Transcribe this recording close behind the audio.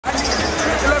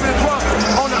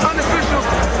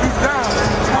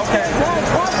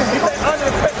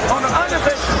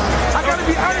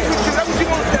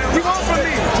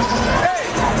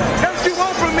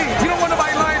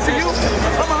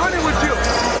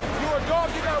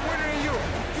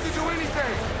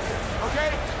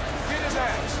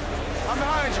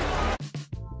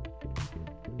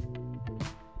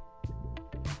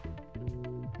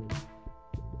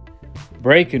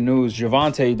Breaking news,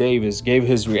 Gervonta Davis gave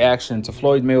his reaction to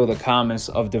Floyd Mayweather comments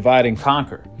of divide and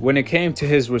conquer when it came to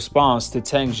his response to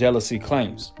Tank's jealousy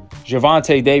claims.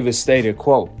 Gervonta Davis stated,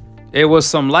 quote, "It was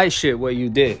some light shit what you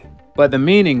did, but the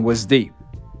meaning was deep.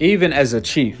 Even as a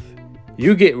chief,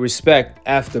 you get respect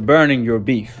after burning your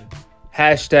beef.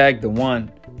 Hashtag the one,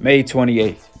 May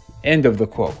 28th. End of the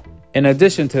quote. In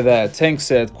addition to that, Tank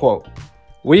said, quote,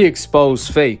 "We expose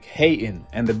fake, hating,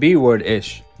 and the B-word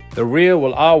ish. The real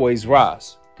will always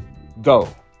rise. Go."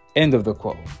 End of the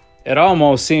quote. It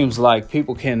almost seems like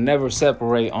people can never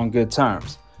separate on good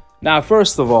terms. Now,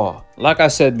 first of all, like I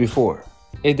said before,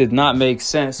 it did not make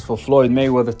sense for Floyd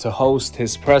Mayweather to host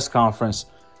his press conference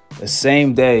the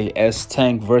same day as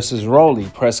Tank versus Rolly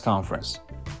press conference.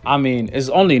 I mean, it's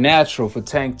only natural for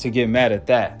Tank to get mad at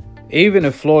that. Even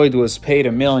if Floyd was paid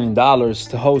 $1 million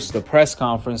to host the press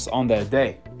conference on that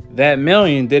day, that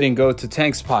million didn't go to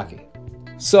Tank's pocket.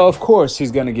 So of course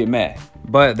he's gonna get mad.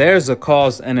 But there's a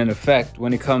cause and an effect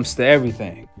when it comes to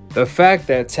everything. The fact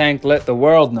that Tank let the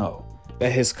world know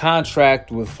that his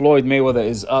contract with Floyd Mayweather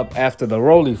is up after the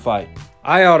Rolly fight,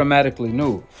 I automatically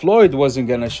knew Floyd wasn't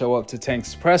gonna show up to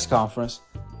Tank's press conference.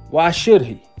 Why should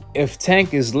he? If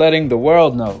Tank is letting the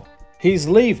world know, he's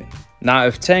leaving. Now,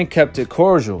 if Tank kept it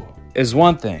cordial, is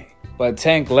one thing, but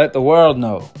Tank let the world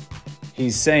know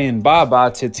he's saying bye-bye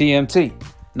to TMT.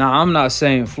 Now, I'm not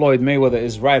saying Floyd Mayweather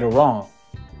is right or wrong.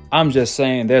 I'm just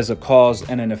saying there's a cause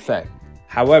and an effect.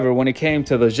 However, when it came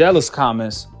to the jealous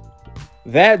comments,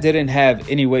 that didn't have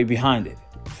any weight behind it.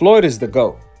 Floyd is the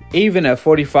GOAT. Even at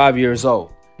 45 years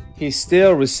old, he's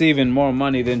still receiving more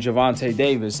money than Gervonta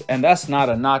Davis, and that's not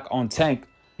a knock on Tank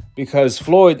because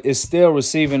Floyd is still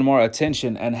receiving more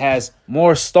attention and has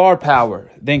more star power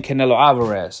than Canelo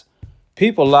Alvarez.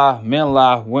 People lie, men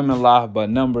lie, women lie, but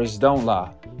numbers don't lie.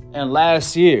 And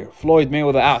last year, Floyd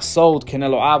Mayweather outsold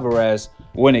Canelo Alvarez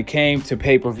when it came to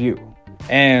pay-per-view.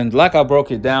 And like I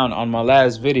broke it down on my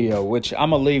last video, which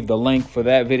I'm gonna leave the link for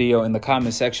that video in the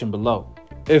comment section below.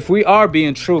 If we are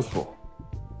being truthful,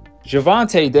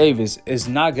 Gervonta Davis is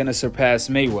not gonna surpass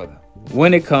Mayweather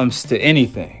when it comes to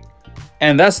anything.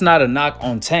 And that's not a knock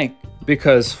on Tank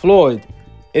because Floyd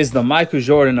is the Michael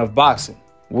Jordan of boxing.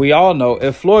 We all know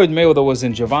if Floyd Mayweather was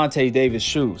in Gervonta Davis'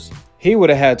 shoes, he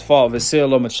would have had fought Vasyl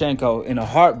Lomachenko in a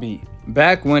heartbeat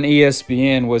back when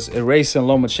ESPN was erasing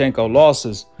Lomachenko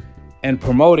losses and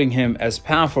promoting him as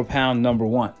pound-for-pound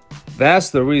 #1.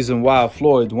 That's the reason why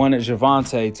Floyd wanted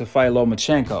Gervonta to fight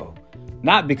Lomachenko.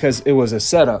 Not because it was a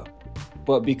setup,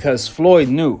 but because Floyd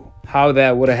knew how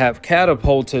that would have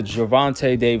catapulted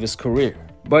Gervonta Davis' career.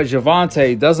 But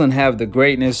Gervonta doesn't have the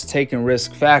greatness taking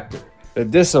risk factor, the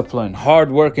discipline,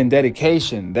 hard work, and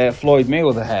dedication that Floyd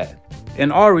Mayweather had. In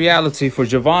all reality, for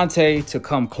Gervonta to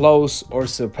come close or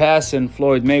surpassing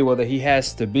Floyd Mayweather, he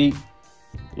has to beat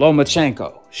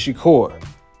Lomachenko, Shakur,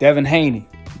 Devin Haney,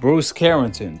 Bruce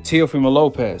Carrington, Teofimo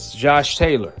Lopez, Josh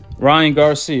Taylor, Ryan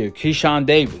Garcia, Keyshawn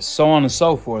Davis, so on and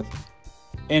so forth,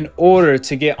 in order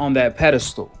to get on that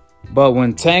pedestal. But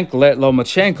when Tank let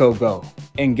Lomachenko go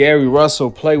and Gary Russell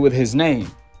play with his name,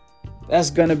 that's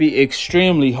gonna be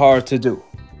extremely hard to do,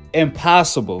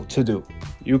 impossible to do.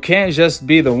 You can't just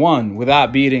be the one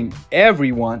without beating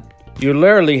everyone. You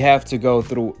literally have to go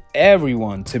through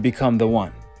everyone to become the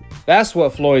one. That's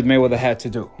what Floyd Mayweather had to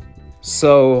do.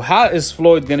 So how is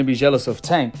Floyd going to be jealous of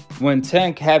Tank when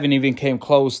Tank haven't even came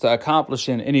close to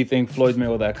accomplishing anything Floyd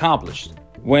Mayweather accomplished?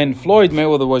 When Floyd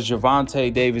Mayweather was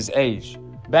Gervonta Davis' age,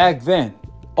 back then,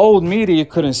 old media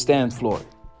couldn't stand Floyd.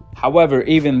 However,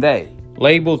 even they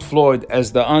labeled Floyd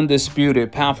as the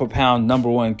undisputed pound-for-pound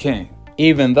 #1 king,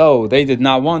 even though they did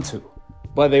not want to,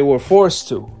 but they were forced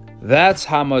to. That's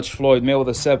how much Floyd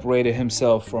Mayweather separated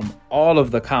himself from all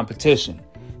of the competition,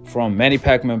 from Manny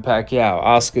Pacquiao,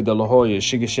 Oscar De La Hoya,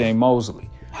 Sugar Shane Mosley,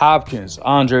 Hopkins,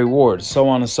 Andre Ward, so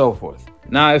on and so forth.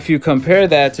 Now, if you compare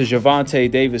that to Gervonta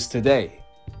Davis today,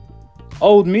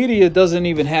 old media doesn't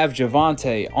even have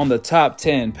Gervonta on the top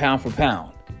 10 pound for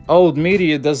pound. Old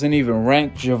media doesn't even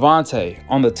rank Gervonta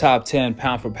on the top 10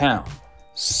 pound for pound.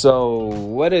 So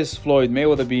what is Floyd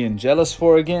Mayweather being jealous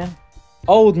for again?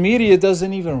 Old media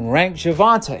doesn't even rank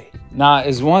Gervonta. Now,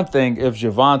 it's one thing if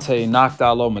Gervonta knocked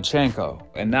out Lomachenko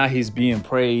and now he's being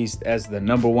praised as the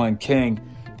 #1 king,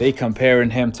 they comparing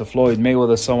him to Floyd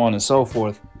Mayweather, so on and so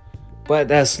forth. But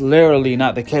that's literally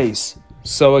not the case.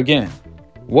 So again,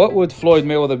 what would Floyd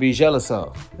Mayweather be jealous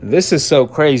of? This is so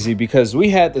crazy because we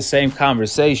had the same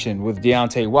conversation with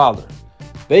Deontay Wilder.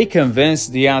 They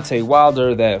convinced Deontay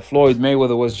Wilder that Floyd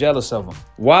Mayweather was jealous of him.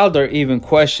 Wilder even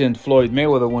questioned Floyd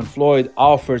Mayweather when Floyd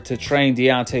offered to train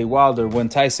Deontay Wilder when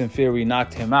Tyson Fury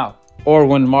knocked him out, or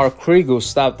when Mark Kriegel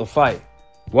stopped the fight.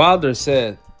 Wilder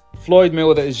said, Floyd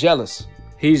Mayweather is jealous.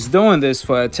 He's doing this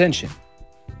for attention.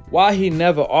 Why he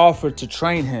never offered to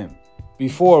train him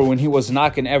before when he was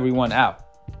knocking everyone out?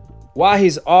 Why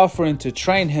he's offering to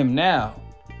train him now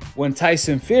when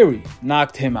Tyson Fury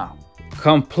knocked him out?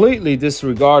 Completely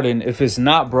disregarding if it's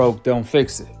not broke, don't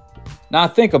fix it. Now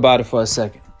think about it for a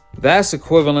second. That's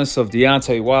equivalence of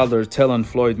Deontay Wilder telling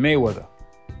Floyd Mayweather,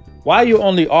 why you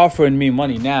only offering me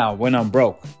money now when I'm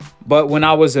broke? But when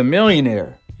I was a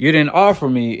millionaire, you didn't offer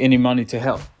me any money to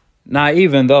help. Now,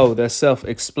 even though that's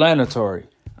self-explanatory,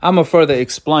 I'ma further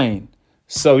explain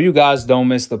so you guys don't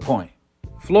miss the point.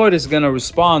 Floyd is gonna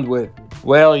respond with,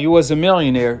 well, you was a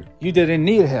millionaire, you didn't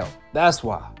need help, that's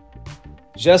why.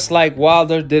 Just like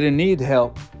Wilder didn't need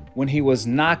help when he was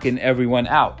knocking everyone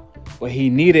out, but he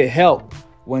needed help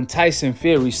when Tyson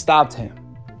Fury stopped him.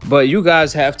 But you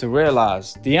guys have to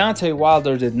realize, Deontay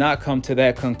Wilder did not come to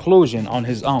that conclusion on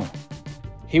his own.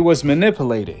 He was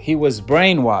manipulated, he was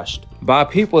brainwashed by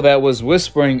people that was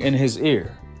whispering in his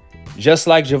ear. Just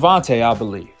like Gervonta, I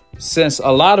believe, since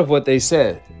a lot of what they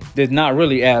said did not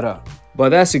really add up. But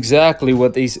that's exactly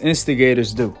what these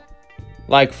instigators do.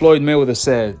 Like Floyd Mayweather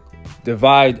said,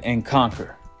 divide and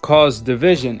conquer. Cause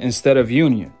division instead of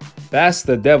union. That's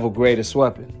the devil's greatest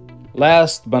weapon.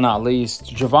 Last but not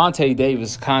least, Gervonta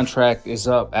Davis' contract is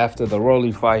up after the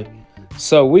Rolly fight.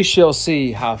 So we shall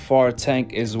see how far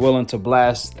Tank is willing to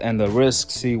blast and the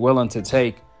risks he's willing to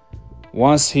take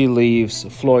once he leaves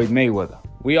Floyd Mayweather.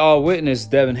 We all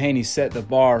witnessed Devin Haney set the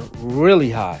bar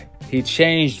really high. He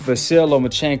changed Vasyl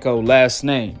Lomachenko's last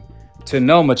name to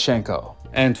Lomachenko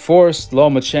and forced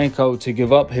Lomachenko to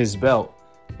give up his belt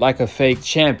like a fake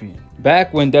champion.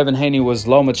 Back when Devin Haney was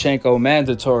Lomachenko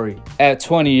mandatory at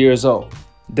 20 years old.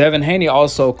 Devin Haney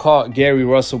also caught Gary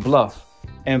Russell bluff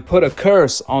and put a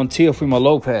curse on Teofimo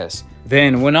Lopez,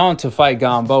 then went on to fight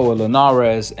Gamboa,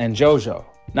 Linares, and Jojo.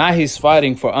 Now he's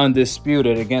fighting for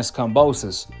undisputed against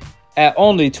Kambosos at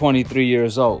only 23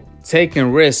 years old,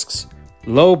 taking risks,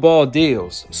 low ball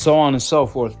deals, so on and so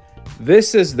forth.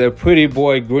 This is the Pretty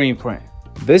Boy green print.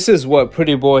 This is what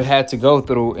Pretty Boy had to go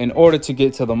through in order to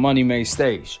get to the Money Made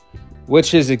stage,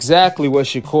 which is exactly what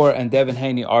Shakur and Devin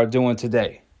Haney are doing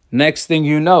today. Next thing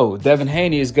you know, Devin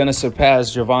Haney is going to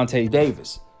surpass Gervonta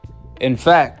Davis. In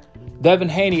fact, Devin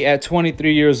Haney at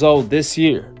 23 years old this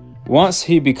year, once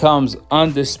he becomes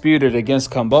undisputed against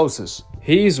Kambosos,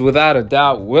 he's without a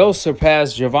doubt will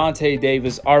surpass Gervonta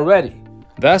Davis already.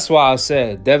 That's why I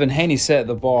said Devin Haney set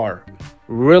the bar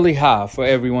really high for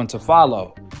everyone to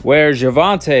follow, where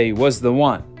Gervonta was the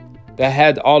one that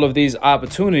had all of these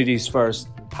opportunities first.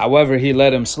 However, he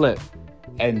let him slip,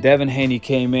 and Devin Haney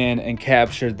came in and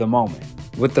captured the moment.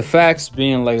 With the facts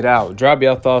being laid out, drop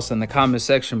your thoughts in the comment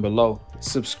section below,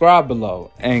 subscribe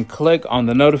below, and click on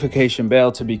the notification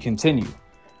bell to be continued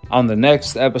on the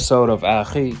next episode of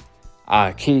Akhi,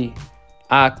 Akhi,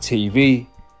 TV.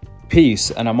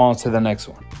 Peace, and I'm on to the next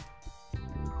one.